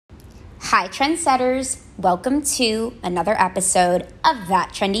Hi, trendsetters. Welcome to another episode of That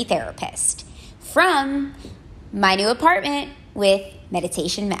Trendy Therapist from my new apartment with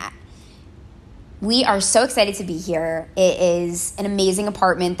Meditation Matt. We are so excited to be here. It is an amazing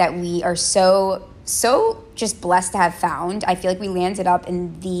apartment that we are so just blessed to have found. I feel like we landed up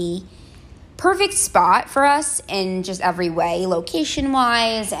in the perfect spot for us in just every way,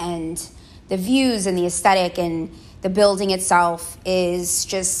 location-wise, and the views and the aesthetic, and the building itself is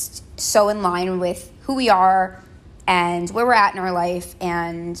just so in line with who we are and where we're at in our life,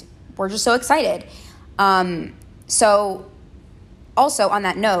 and we're just so excited. So also on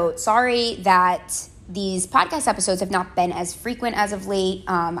that note, sorry that these podcast episodes have not been as frequent as of late.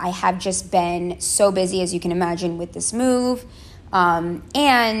 I have just been so busy, as you can imagine, with this move.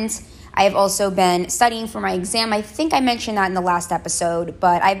 And I have also been studying for my exam. I think I mentioned that in the last episode,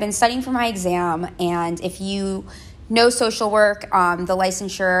 but I've been studying for my exam. And if you know social work, the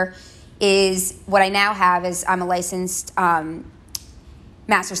licensure is what I now have is I'm a licensed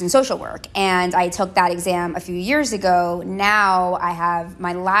master's in social work, and I took that exam a few years ago. Now I have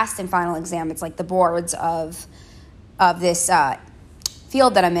my last and final exam. It's like the boards of this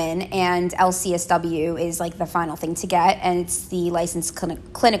field that I'm in, and LCSW is like the final thing to get, and it's the licensed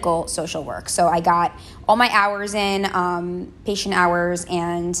clinical social work. So I got all my hours in, patient hours,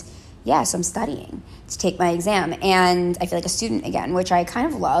 and yeah, so I'm studying to take my exam, and I feel like a student again, which I kind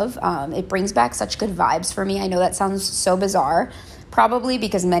of love. It brings back such good vibes for me. I know that sounds so bizarre, probably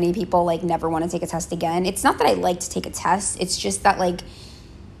because many people like never want to take a test again. It's not that I like to take a test. It's just that like,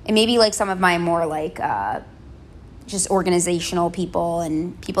 and maybe like some of my more like just organizational people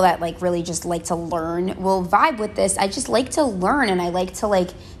and people that like really just like to learn will vibe with this. I just like to learn, and I like to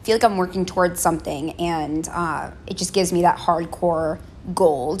like feel like I'm working towards something, and it just gives me that hardcore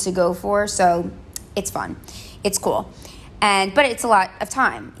goal to go for. So it's fun, it's cool, but it's a lot of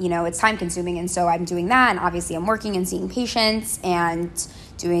time, it's time consuming, and so I'm doing that, and obviously I'm working and seeing patients and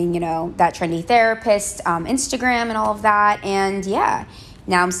doing That Trendy Therapist Instagram and all of that, and yeah,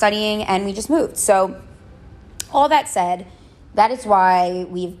 now I'm studying and we just moved. So all that said, that is why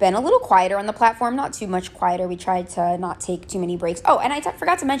we've been a little quieter on the platform, not too much quieter. We tried to not take too many breaks. Oh, and I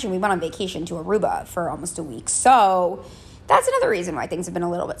forgot to mention we went on vacation to Aruba for almost a week, so that's another reason why things have been a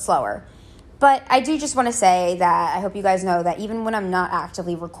little bit slower. But I do just want to say that I hope you guys know that even when I'm not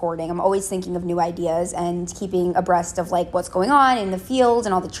actively recording, I'm always thinking of new ideas and keeping abreast of like what's going on in the field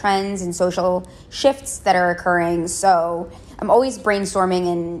and all the trends and social shifts that are occurring. So I'm always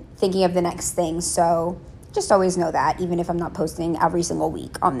brainstorming and thinking of the next thing. So just always know that, even if I'm not posting every single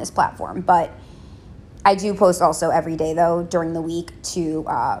week on this platform. But I do post also every day, though, during the week to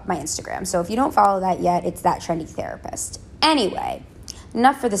my Instagram. So if you don't follow that yet, it's That Trendy Therapist. Anyway,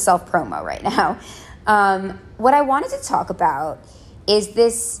 enough for the self-promo right now. What I wanted to talk about is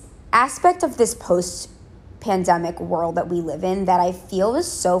this aspect of this post-pandemic world that we live in that I feel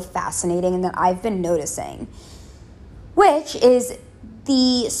is so fascinating and that I've been noticing, which is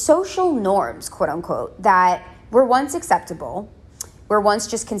the social norms, quote unquote, that were once acceptable, were once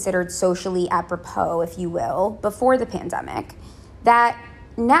just considered socially apropos, if you will, before the pandemic, that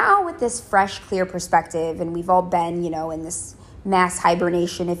now with this fresh, clear perspective, and we've all been, in this mass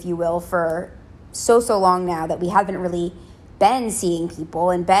hibernation, if you will, for so long now that we haven't really been seeing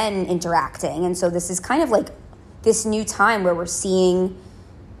people and been interacting. And so this is kind of like this new time where we're seeing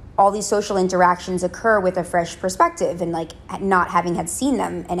all these social interactions occur with a fresh perspective and like not having had seen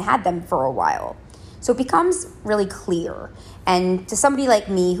them and had them for a while. So it becomes really clear. And to somebody like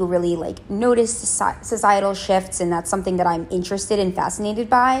me who really like noticed societal shifts, and that's something that I'm interested and fascinated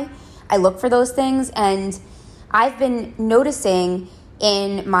by, I look for those things. And I've been noticing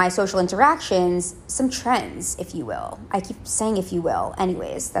in my social interactions some trends, if you will. I keep saying if you will.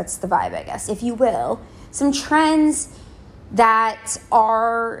 Anyways, that's the vibe, I guess. If you will, some trends that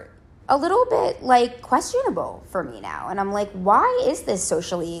are a little bit like questionable for me now. And I'm like, why is this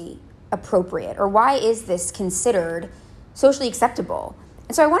socially appropriate, or why is this considered socially acceptable?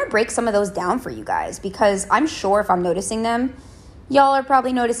 And so I want to break some of those down for you guys, because I'm sure if I'm noticing them, y'all are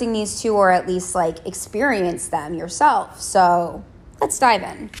probably noticing these too, or at least like experience them yourself. So let's dive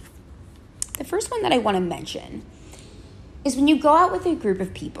in. The first one that I want to mention is when you go out with a group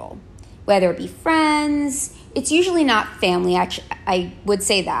of people, whether it be friends, it's usually not family, actually, I would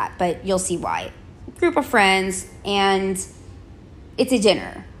say that, but you'll see why. Group of friends, and it's a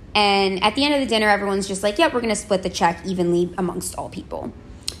dinner. And at the end of the dinner, everyone's just like, yep, we're going to split the check evenly amongst all people.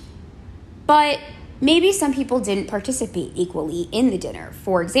 But maybe some people didn't participate equally in the dinner.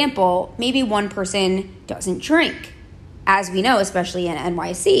 For example, maybe one person doesn't drink. As we know, especially in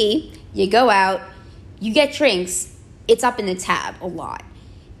NYC, you go out, you get drinks, it's up in the tab a lot.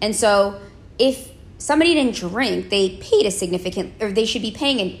 And so if somebody didn't drink, they paid they should be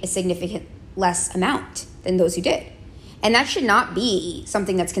paying a significant less amount than those who did. And that should not be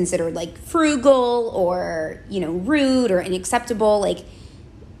something that's considered like frugal or, rude or unacceptable. Like,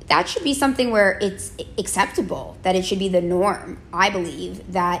 that should be something where it's acceptable, that it should be the norm. I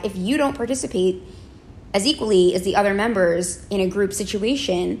believe that if you don't participate as equally as the other members in a group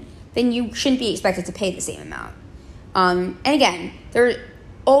situation, then you shouldn't be expected to pay the same amount. And again, there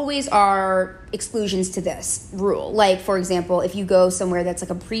always are exclusions to this rule. Like, for example, if you go somewhere that's like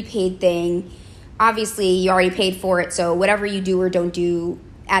a prepaid thing, obviously you already paid for it, so whatever you do or don't do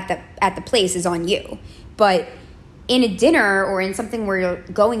at the place is on you. But in a dinner or in something where you're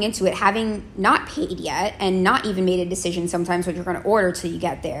going into it having not paid yet and not even made a decision sometimes what you're going to order till you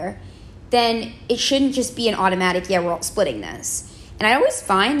get there, then it shouldn't just be an automatic, yeah, we're all splitting this. And I always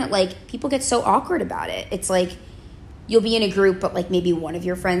find that, like, people get so awkward about it. It's like, you'll be in a group, but, like, maybe one of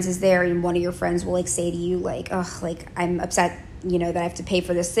your friends is there, and one of your friends will, like, say to you, like, ugh, like, I'm upset, that I have to pay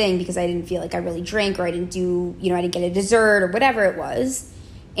for this thing because I didn't feel like I really drank, or I didn't do, I didn't get a dessert, or whatever it was.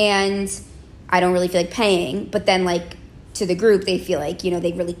 And I don't really feel like paying. But then, like, to the group, they feel like,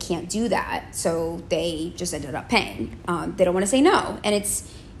 they really can't do that. So they just ended up paying. They don't want to say no. And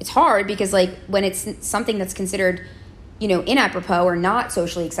it's hard because, like, when it's something that's considered, inappropriate or not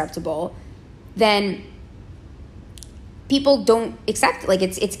socially acceptable, then people don't accept it. Like,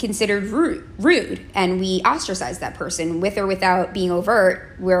 it's considered rude, and we ostracize that person with or without being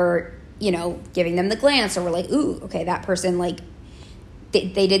overt. We're, giving them the glance, or we're like, ooh, okay, that person, like,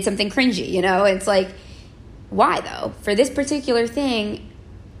 they did something cringy, It's like, why though? For this particular thing,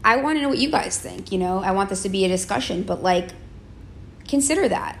 I want to know what you guys think, I want this to be a discussion, but, like, consider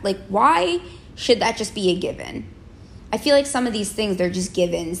that. Like, why should that just be a given? I feel like some of these things, they're just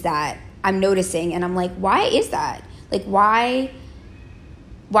givens that I'm noticing, and I'm like, why is that? Like, why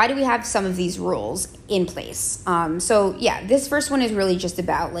do we have some of these rules in place? So yeah, this first one is really just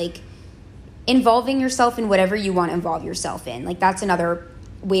about, like, involving yourself in whatever you want to involve yourself in. Like, that's another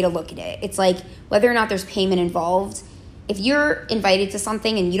way to look at it. It's like, whether or not there's payment involved, if you're invited to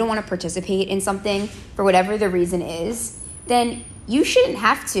something and you don't want to participate in something for whatever the reason is, then you shouldn't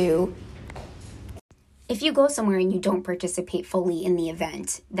have to. If you go somewhere and you don't participate fully in the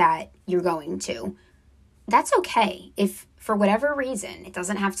event that you're going to, that's okay. If for whatever reason, it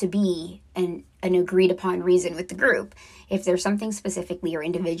doesn't have to be an agreed upon reason with the group. If there's something specifically or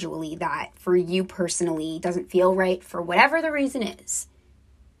individually that for you personally doesn't feel right for whatever the reason is,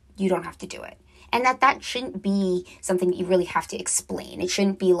 you don't have to do it. And that shouldn't be something that you really have to explain. It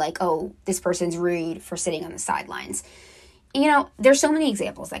shouldn't be like, oh, this person's rude for sitting on the sidelines. There's so many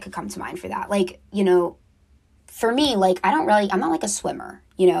examples that could come to mind for that. Like, for me, like, I'm not like a swimmer,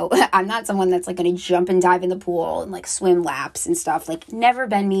 I'm not someone that's like going to jump and dive in the pool and like swim laps and stuff. Like, never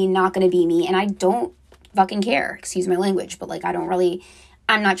been me, not going to be me. And I don't fucking care, excuse my language, but like,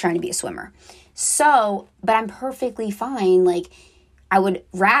 I'm not trying to be a swimmer. So, but I'm perfectly fine. Like, I would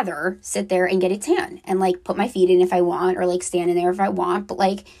rather sit there and get a tan and like put my feet in if I want, or like stand in there if I want, but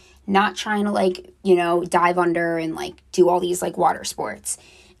like not trying to like, dive under and like do all these like water sports.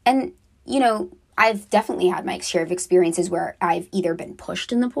 And, I've definitely had my share of experiences where I've either been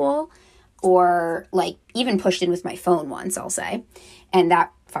pushed in the pool or like even pushed in with my phone once, I'll say. And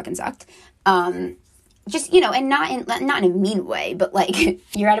that fucking sucked. Just, and not in a mean way, but like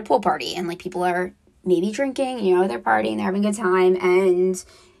you're at a pool party and like people are maybe drinking, they're partying, they're having a good time, and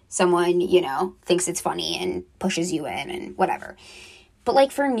someone, thinks it's funny and pushes you in and whatever. But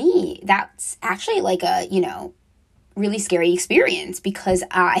like for me, that's actually like a, really scary experience because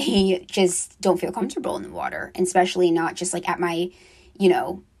I just don't feel comfortable in the water, and especially not just like at my,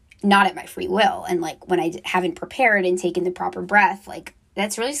 not at my free will. And like when I haven't prepared and taken the proper breath, like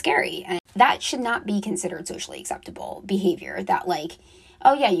that's really scary. And that should not be considered socially acceptable behavior, that like,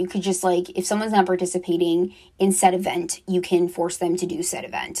 oh yeah, you could just like, if someone's not participating in said event, you can force them to do said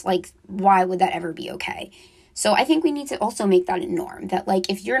event. Like, why would that ever be okay? So I think we need to also make that a norm, that like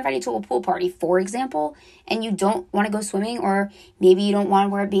if you're invited to a pool party, for example, and you don't want to go swimming, or maybe you don't want to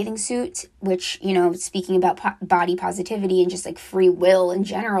wear a bathing suit, which, speaking about body positivity and just like free will in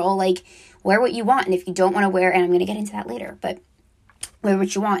general, like wear what you want. And if you don't want to wear, and I'm going to get into that later, but wear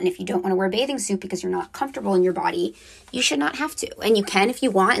what you want. And if you don't want to wear a bathing suit because you're not comfortable in your body, you should not have to. And you can if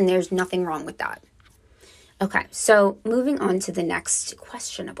you want, and there's nothing wrong with that. Okay, so moving on to the next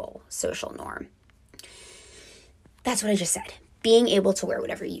questionable social norm. That's what I just said. Being able to wear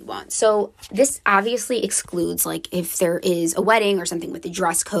whatever you want. So this obviously excludes like if there is a wedding or something with a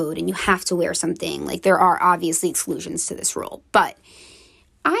dress code and you have to wear something, like there are obviously exclusions to this rule. But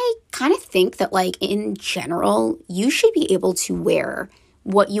I kind of think that like in general, you should be able to wear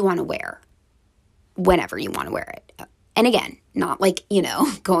what you want to wear whenever you want to wear it. And again, not like,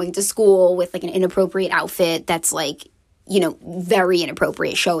 going to school with like an inappropriate outfit that's like, very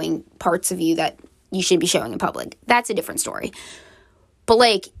inappropriate, showing parts of you that you shouldn't be showing in public. That's a different story. But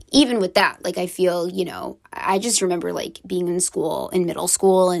like, even with that, like, I feel, I just remember like being in middle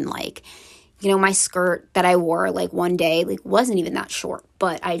school, and like, my skirt that I wore like one day, like, wasn't even that short.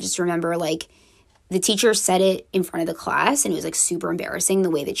 But I just remember like the teacher said it in front of the class, and it was like super embarrassing the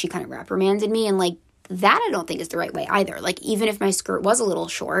way that she kind of reprimanded me. And like, that I don't think is the right way either. Like, even if my skirt was a little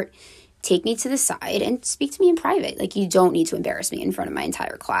short, take me to the side and speak to me in private. Like, you don't need to embarrass me in front of my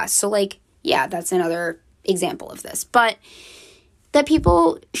entire class. So like, yeah, that's another example of this. But that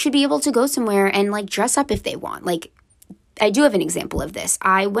people should be able to go somewhere and like dress up if they want. Like, I do have an example of this.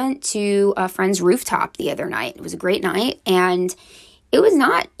 I went to a friend's rooftop the other night. It was a great night, and it was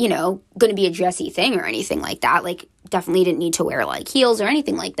not, going to be a dressy thing or anything like that. Like, definitely didn't need to wear like heels or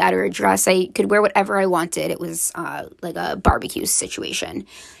anything like that, or a dress. I could wear whatever I wanted. It was like a barbecue situation.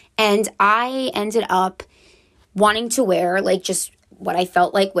 And I ended up wanting to wear like just what I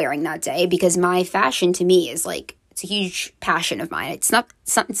felt like wearing that day, because my fashion to me is like, it's a huge passion of mine. It's not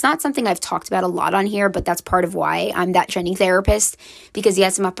something I've talked about a lot on here, but that's part of why I'm that trendy therapist, because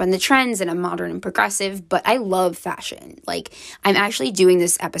yes, I'm up on the trends and I'm modern and progressive, but I love fashion. Like, I'm actually doing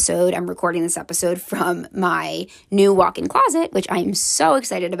this episode, I'm recording this episode from my new walk-in closet, which I'm so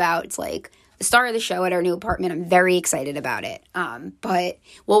excited about. It's like the star of the show at our new apartment. I'm very excited about it.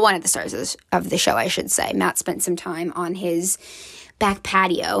 One of the stars of the show, I should say. Matt spent some time on his back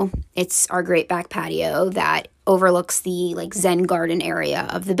patio. It's our great back patio that overlooks the like Zen garden area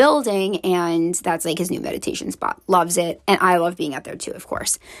of the building, and that's like his new meditation spot. Loves it, and I love being out there too, of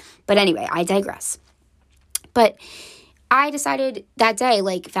course. But anyway, I digress. But I decided that day,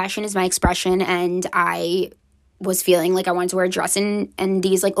 like, fashion is my expression, and I was feeling like I wanted to wear a dress and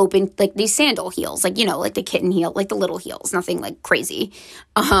these like open, like these sandal heels, like, like the kitten heel, like the little heels, nothing like crazy.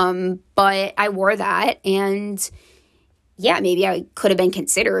 But I wore that, and yeah, maybe I could have been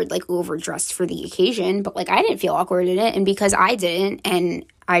considered like overdressed for the occasion, but like I didn't feel awkward in it. And because I didn't, and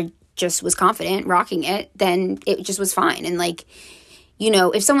I just was confident rocking it, then it just was fine. And like,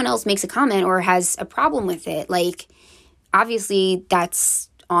 if someone else makes a comment or has a problem with it, like, obviously that's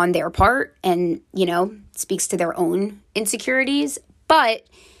on their part and, speaks to their own insecurities. But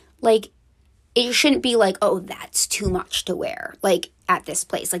like, it shouldn't be like, oh, that's too much to wear, like, at this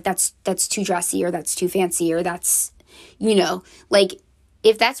place. Like, that's too dressy, or that's too fancy, or that's, like,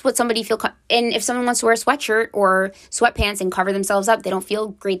 if that's what somebody and if someone wants to wear a sweatshirt or sweatpants and cover themselves up, they don't feel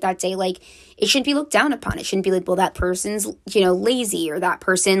great that day, like, it shouldn't be looked down upon. It shouldn't be like, well, that person's, lazy, or that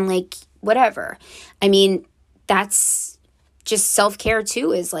person, like, whatever. I mean, that's just self-care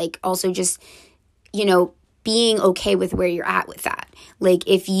too, is like also just, being okay with where you're at with that. Like,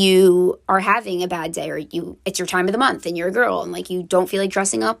 if you are having a bad day, or it's your time of the month and you're a girl and like you don't feel like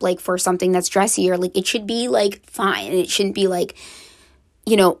dressing up like for something that's dressy, or like, it should be like fine. And it shouldn't be like,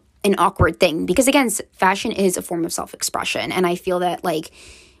 an awkward thing, because again, fashion is a form of self-expression. And I feel that like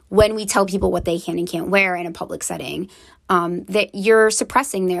when we tell people what they can and can't wear in a public setting, that you're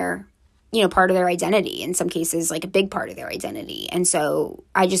suppressing their part of their identity, in some cases, like a big part of their identity. And so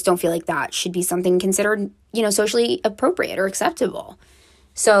I just don't feel like that should be something considered, socially appropriate or acceptable.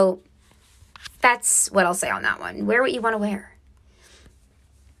 So that's what I'll say on that one. Wear what you want to wear.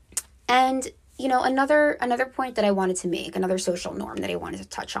 And, another point that I wanted to make, another social norm that I wanted to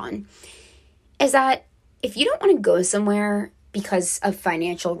touch on, is that if you don't want to go somewhere because of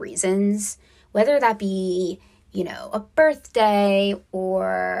financial reasons, whether that be, a birthday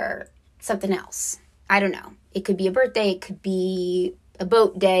or something else. I don't know. It could be a birthday. It could be a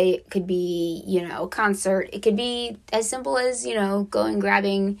boat day. It could be, a concert. It could be as simple as, going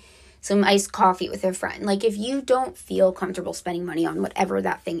grabbing some iced coffee with a friend. Like, if you don't feel comfortable spending money on whatever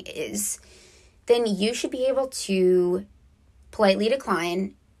that thing is, then you should be able to politely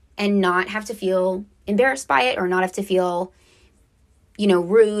decline and not have to feel embarrassed by it, or not have to feel,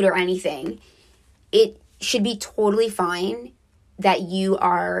 rude or anything. It should be totally fine that you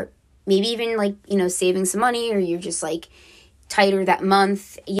are maybe even like, saving some money, or you're just like tighter that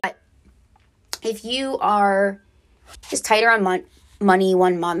month. Yet if you are just tighter on money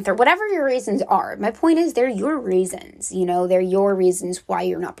 1 month, or whatever your reasons are, my point is they're your reasons, they're your reasons why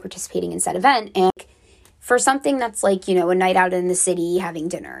you're not participating in said event. And for something that's like, a night out in the city having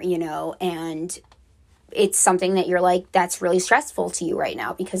dinner, and it's something that you're like, that's really stressful to you right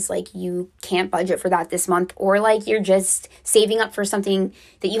now because like you can't budget for that this month, or like you're just saving up for something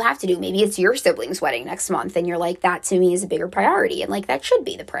that you have to do. Maybe it's your sibling's wedding next month, and you're like, that to me is a bigger priority, and like that should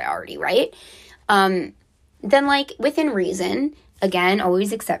be the priority, right? Then like within reason, again,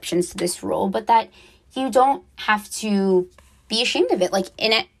 always exceptions to this rule, but that you don't have to be ashamed of it. Like,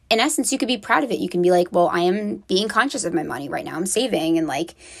 in essence, you could be proud of it. You can be like, well, I am being conscious of my money right now. I'm saving, and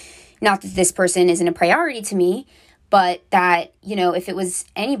like, not that this person isn't a priority to me, but that, you know, if it was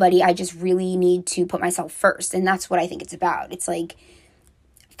anybody, I just really need to put myself first. And that's what I think it's about. It's like,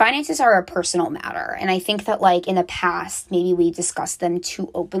 finances are a personal matter. And I think that, like, in the past, maybe we discussed them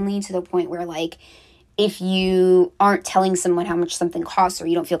too openly to the point where, like, if you aren't telling someone how much something costs, or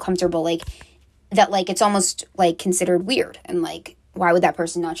you don't feel comfortable, like, that, like, it's almost, like, considered weird. And, like, why would that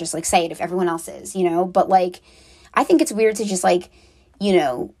person not just, like, say it if everyone else is, you know? But, like, I think it's weird to just, like, you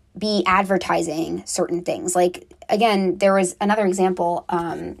know, be advertising certain things. Like, again, there was another example,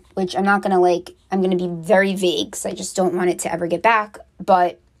 which I'm not going to, like, I'm going to be very vague because I just don't want it to ever get back.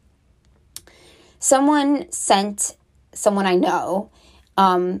 But someone sent someone I know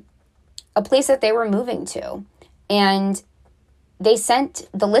a place that they were moving to, and they sent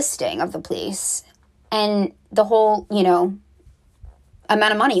the listing of the place, and the whole, you know,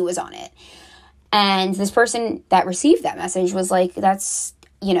 amount of money was on it. And this person that received that message was like, that's,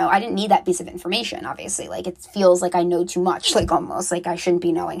 you know, I didn't need that piece of information, obviously. Like, it feels like I know too much, like, almost like I shouldn't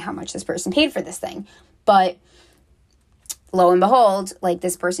be knowing how much this person paid for this thing. But lo and behold, like,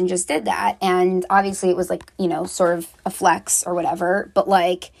 this person just did that. And obviously it was like, you know, sort of a flex or whatever, but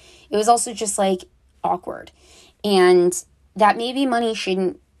like, it was also just like awkward. And that maybe money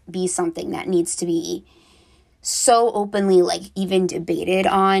shouldn't be something that needs to be so openly, like, even debated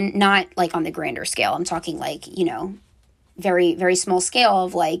on, not like on the grander scale. I'm talking like, you know, very, very small scale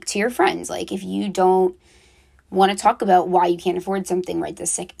of, like, to your friends. Like, if you don't want to talk about why you can't afford something right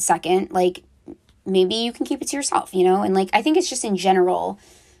this second, like, maybe you can keep it to yourself, you know? And, like, I think it's just in general,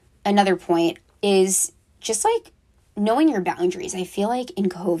 another point is just, like, knowing your boundaries. I feel like in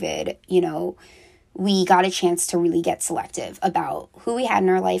COVID, you know, we got a chance to really get selective about who we had in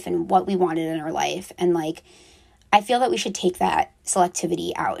our life and what we wanted in our life. And, like, I feel that we should take that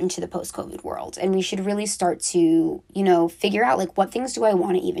selectivity out into the post-COVID world. And we should really start to, you know, figure out, like, what things do I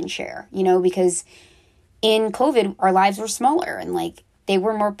want to even share, you know? Because in COVID, our lives were smaller and, like, they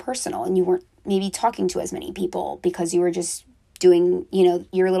were more personal, and you weren't maybe talking to as many people because you were just doing, you know,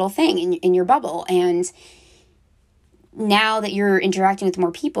 your little thing in your bubble. And now that you're interacting with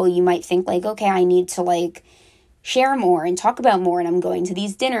more people, you might think, like, okay, I need to, like, share more and talk about more, and I'm going to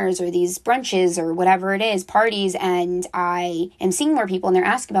these dinners or these brunches or whatever it is, parties, and I am seeing more people and they're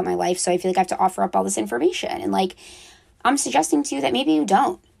asking about my life, so I feel like I have to offer up all this information. And, like, I'm suggesting to you that maybe you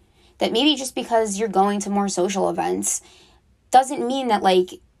don't. That maybe just because you're going to more social events doesn't mean that,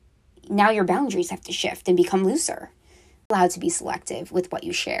 like, now your boundaries have to shift and become looser. You're allowed to be selective with what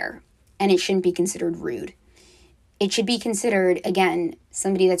you share, and it shouldn't be considered rude. It should be considered, again,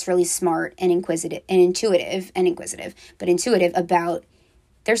 somebody that's really smart and inquisitive about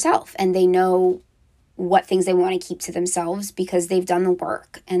their self. And they know what things they want to keep to themselves because they've done the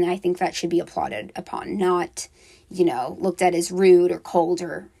work. And I think that should be applauded upon, not, you know, looked at as rude or cold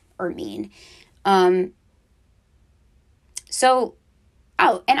or mean. And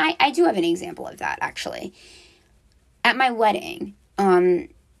I do have an example of that, actually. At my wedding,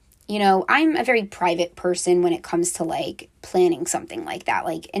 you know, I'm a very private person when it comes to, like, planning something like that.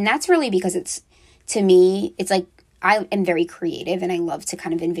 Like, and that's really because it's, to me, it's like, I am very creative and I love to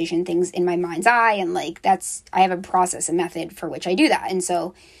kind of envision things in my mind's eye. And, like, I have a process, a method for which I do that. And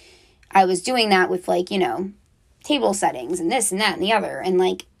so I was doing that with, like, you know, table settings and this and that and the other. And,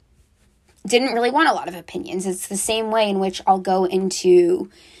 like, didn't really want a lot of opinions. It's the same way in which I'll go into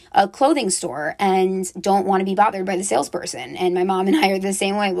a clothing store and don't want to be bothered by the salesperson. And my mom and I are the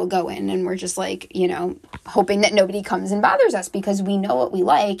same way. We'll go in and we're just, like, you know, hoping that nobody comes and bothers us because we know what we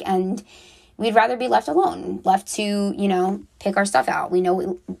like and we'd rather be left alone, left to, you know, pick our stuff out. We know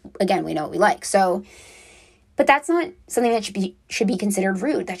what we like. So, but that's not something that should be considered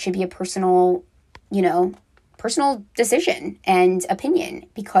rude. That should be a personal decision and opinion,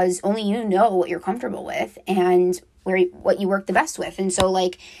 because only you know what you're comfortable with and what you work the best with. And so,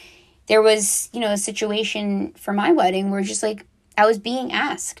 like, there was, you know, a situation for my wedding where just, like, I was being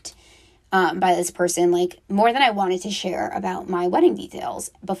asked by this person, like, more than I wanted to share about my wedding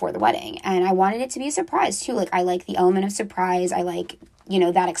details before the wedding. And I wanted it to be a surprise too. Like, I like the element of surprise. I like, you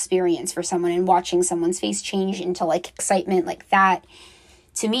know, that experience for someone, and watching someone's face change into, like, excitement like that,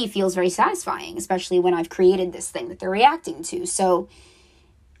 to me, feels very satisfying, especially when I've created this thing that they're reacting to. So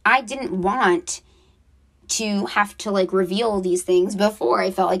I didn't want to have to, like, reveal these things before. I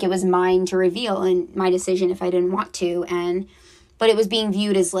felt like it was mine to reveal and my decision if I didn't want to. But it was being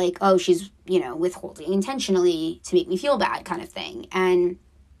viewed as, like, oh, she's, you know, withholding intentionally to make me feel bad kind of thing,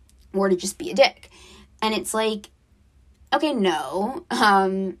 or to just be a dick. And it's like, okay, no,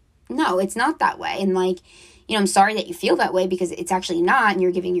 no, it's not that way. And like, you know, I'm sorry that you feel that way, because it's actually not, and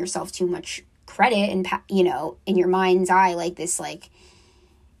you're giving yourself too much credit and, you know, in your mind's eye, like this, like,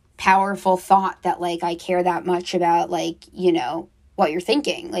 powerful thought that, like, I care that much about, like, you know, what you're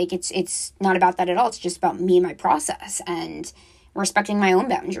thinking. Like, it's not about that at all. It's just about me and my process and respecting my own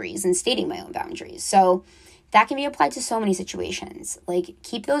boundaries and stating my own boundaries. So that can be applied to so many situations. Like,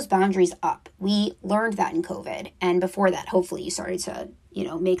 keep those boundaries up. We learned that in COVID. And before that, hopefully you started to, you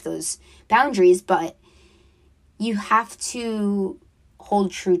know, make those boundaries. But you have to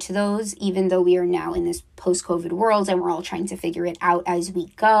hold true to those, even though we are now in this post-COVID world and we're all trying to figure it out as we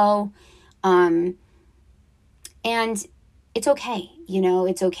go. And it's okay. You know,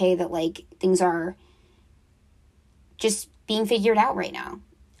 it's okay that, like, things are just being figured out right now.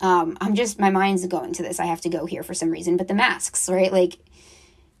 My mind's going to this. I have to go here for some reason, but the masks, right? Like,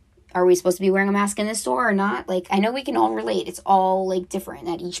 are we supposed to be wearing a mask in the store or not? Like, I know we can all relate. It's all, like, different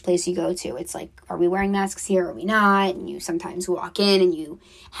at each place you go to. It's like, are we wearing masks here? Are we not? And you sometimes walk in and you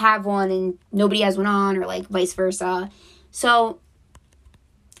have one and nobody has one on, or like vice versa. So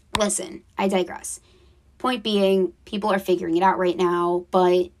listen, I digress. Point being, people are figuring it out right now,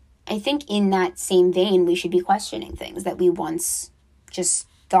 but I think in that same vein, we should be questioning things that we once just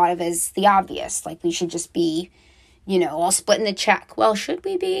thought of as the obvious. Like, we should just be, you know, all splitting the check. Well, should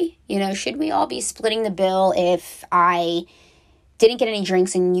we be? You know, should we all be splitting the bill if I didn't get any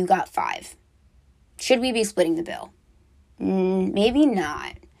drinks and you got 5? Should we be splitting the bill? Maybe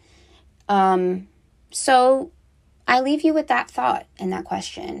not. So I leave you with that thought and that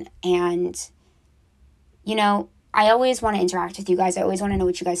question. And, you know, I always want to interact with you guys. I always want to know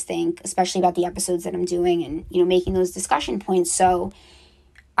what you guys think, especially about the episodes that I'm doing and, you know, making those discussion points. So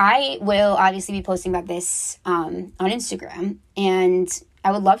I will obviously be posting about this on Instagram, and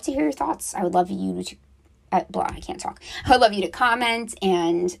I would love to hear your thoughts. I would love you to, I can't talk. I would love you to comment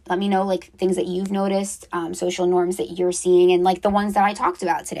and let me know, like, things that you've noticed, social norms that you're seeing, and, like, the ones that I talked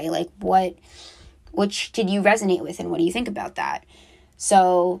about today. Like, which did you resonate with, and what do you think about that?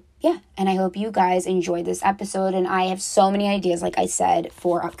 So yeah, and I hope you guys enjoyed this episode, and I have so many ideas, like I said,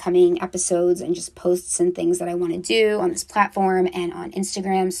 for upcoming episodes and just posts and things that I want to do on this platform and on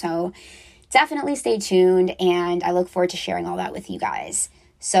Instagram. So definitely stay tuned, and I look forward to sharing all that with you guys.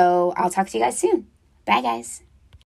 So I'll talk to you guys soon. Bye, guys.